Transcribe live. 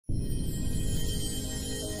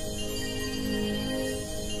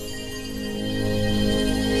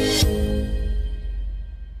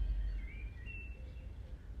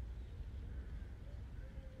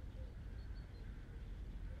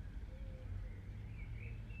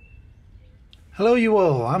Hello you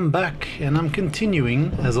all, I'm back and I'm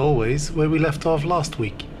continuing, as always, where we left off last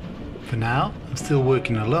week. For now, I'm still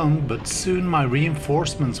working alone, but soon my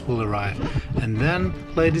reinforcements will arrive. And then,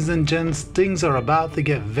 ladies and gents, things are about to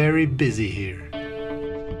get very busy here.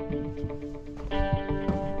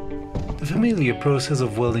 The familiar process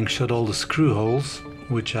of welding shut all the screw holes,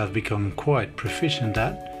 which I've become quite proficient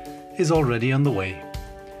at, is already on the way.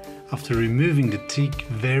 After removing the teak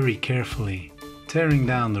very carefully, tearing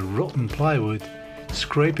down the rotten plywood,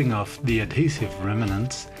 scraping off the adhesive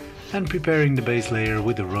remnants, and preparing the base layer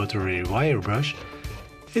with a rotary wire brush,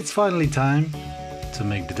 it's finally time to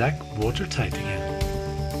make the deck watertight again.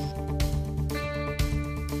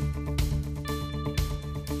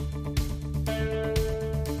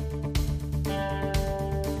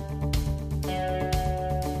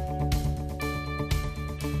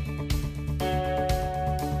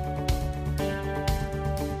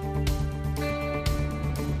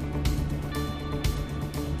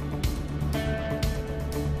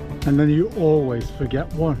 And then you always forget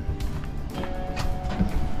one.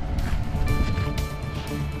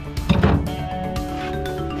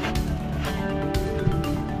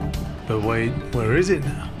 But wait, where is it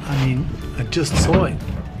now? I mean, I just saw it.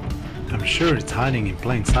 I'm sure it's hiding in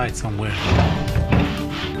plain sight somewhere.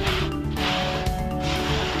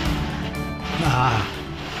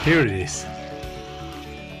 Ah, here it is.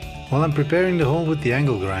 While I'm preparing the hole with the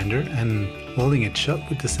angle grinder and welding it shut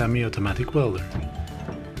with the semi-automatic welder.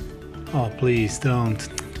 Oh, please don't.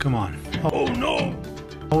 Come on. Oh no!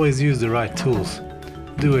 Always use the right tools.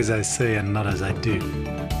 Do as I say and not as I do.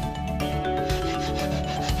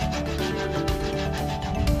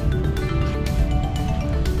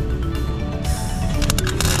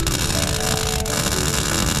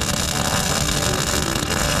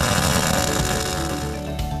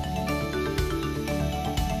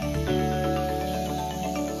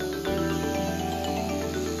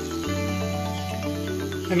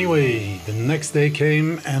 Anyway, the next day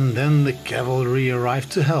came and then the cavalry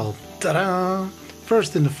arrived to help. Ta-da!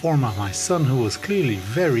 First in the form of my son, who was clearly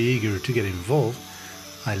very eager to get involved.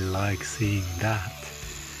 I like seeing that.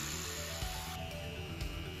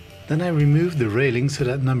 Then I removed the railing so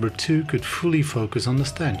that number 2 could fully focus on the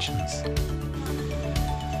stanchions.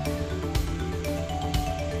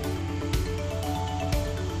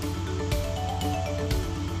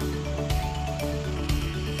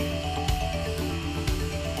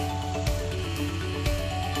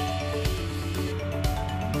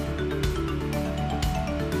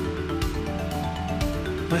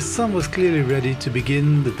 My son was clearly ready to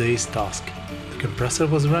begin the day's task. The compressor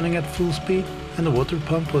was running at full speed and the water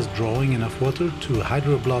pump was drawing enough water to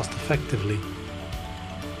hydroblast effectively.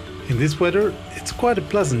 In this weather, it's quite a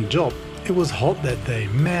pleasant job. It was hot that day,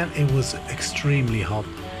 man, it was extremely hot.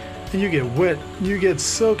 And you get wet, you get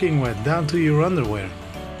soaking wet down to your underwear.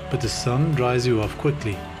 But the sun dries you off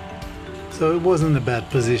quickly. So it wasn't a bad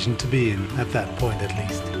position to be in, at that point at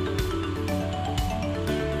least.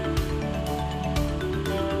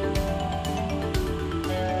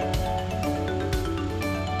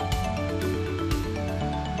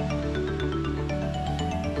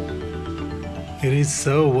 It is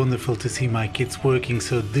so wonderful to see my kids working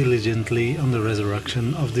so diligently on the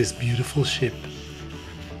resurrection of this beautiful ship.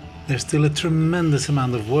 There's still a tremendous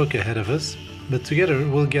amount of work ahead of us, but together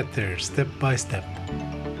we'll get there step by step.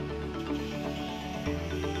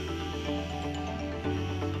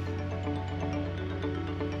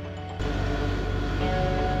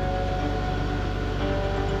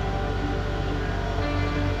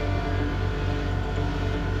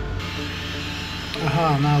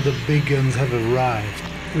 Aha, now the big guns have arrived.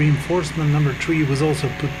 Reinforcement number 3 was also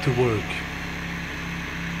put to work.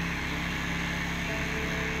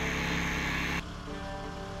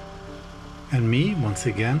 And me, once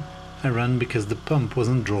again, I ran because the pump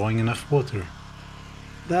wasn't drawing enough water.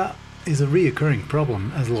 That is a reoccurring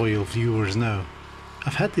problem, as loyal viewers know.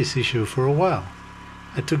 I've had this issue for a while.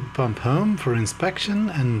 I took the pump home for inspection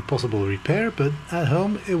and possible repair, but at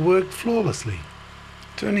home it worked flawlessly.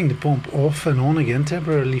 Turning the pump off and on again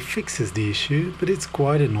temporarily fixes the issue, but it's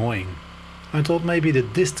quite annoying. I thought maybe the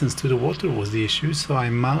distance to the water was the issue, so I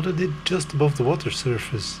mounted it just above the water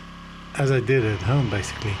surface, as I did at home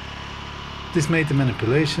basically. This made the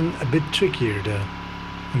manipulation a bit trickier though.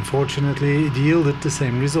 Unfortunately, it yielded the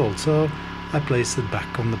same result, so I placed it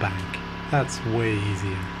back on the bank. That's way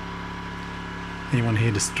easier. Anyone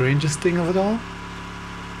hear the strangest thing of it all?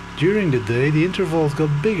 During the day the intervals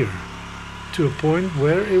got bigger, to a point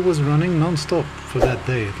where it was running non-stop, for that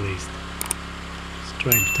day at least.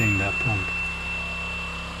 Strange thing, that pump.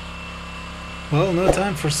 Well, no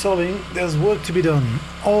time for sobbing, there's work to be done.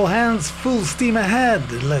 All hands full steam ahead,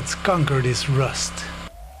 let's conquer this rust.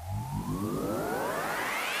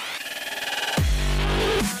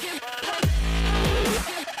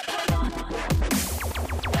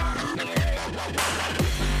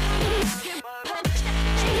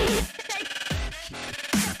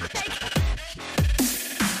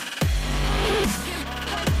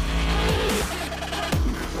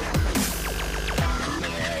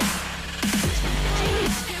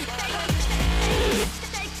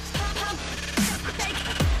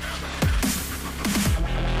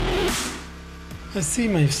 I see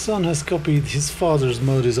my son has copied his father's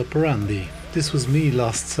modus operandi. This was me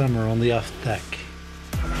last summer on the aft deck.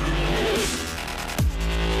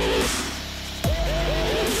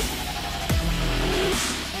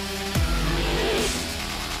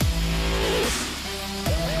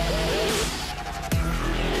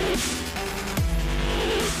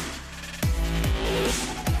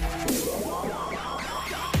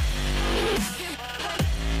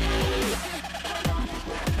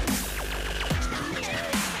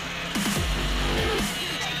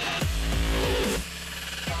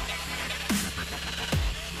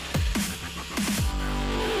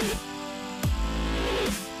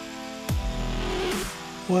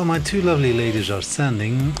 While my two lovely ladies are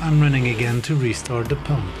sanding, I'm running again to restart the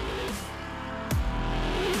pump.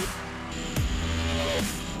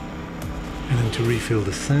 And then to refill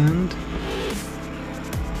the sand.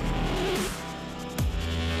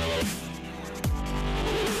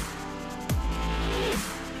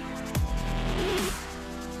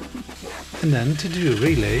 And then to do a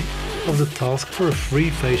relay of the task for a free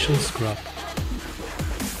facial scrub.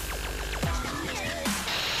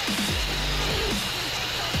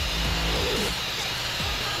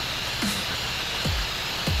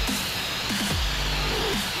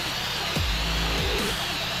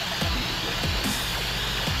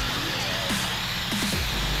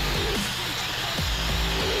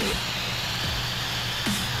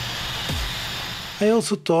 I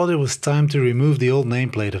also thought it was time to remove the old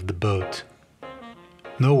nameplate of the boat.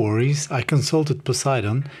 No worries, I consulted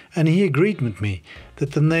Poseidon and he agreed with me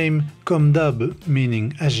that the name comme d'hab,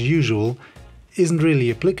 meaning as usual, isn't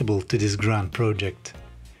really applicable to this grand project.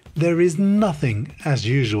 There is nothing as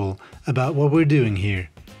usual about what we're doing here.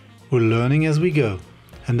 We're learning as we go,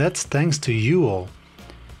 and that's thanks to you all.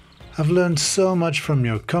 I've learned so much from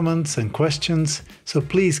your comments and questions, so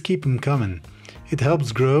please keep them coming. It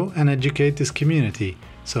helps grow and educate this community,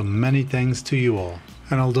 so many thanks to you all.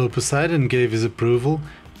 And although Poseidon gave his approval,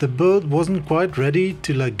 the boat wasn't quite ready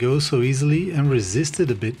to let go so easily and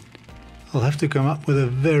resisted a bit. I'll have to come up with a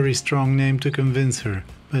very strong name to convince her,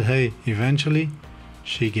 but hey, eventually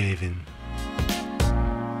she gave in.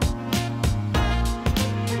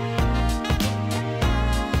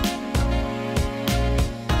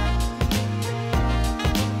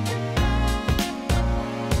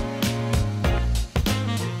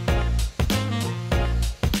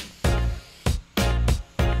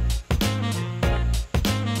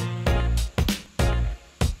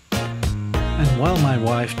 And while my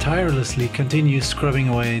wife tirelessly continues scrubbing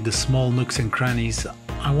away the small nooks and crannies,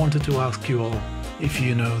 I wanted to ask you all if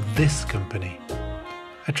you know this company.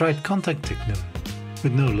 I tried contacting them,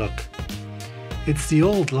 with no luck. It's the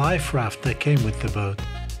old life raft that came with the boat,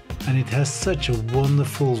 and it has such a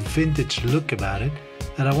wonderful vintage look about it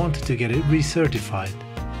that I wanted to get it recertified.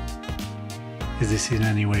 Is this in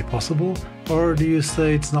any way possible, or do you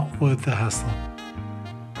say it's not worth the hassle?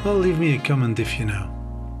 Well, leave me a comment if you know.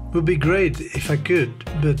 Would be great if I could,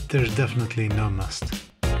 but there's definitely no must.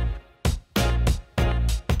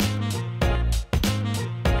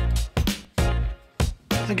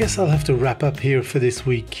 I guess I'll have to wrap up here for this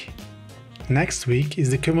week. Next week is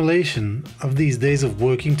the accumulation of these days of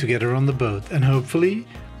working together on the boat, and hopefully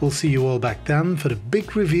we'll see you all back then for the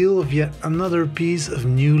big reveal of yet another piece of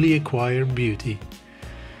newly acquired beauty.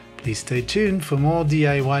 Please stay tuned for more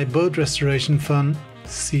DIY boat restoration fun.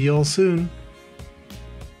 See you all soon!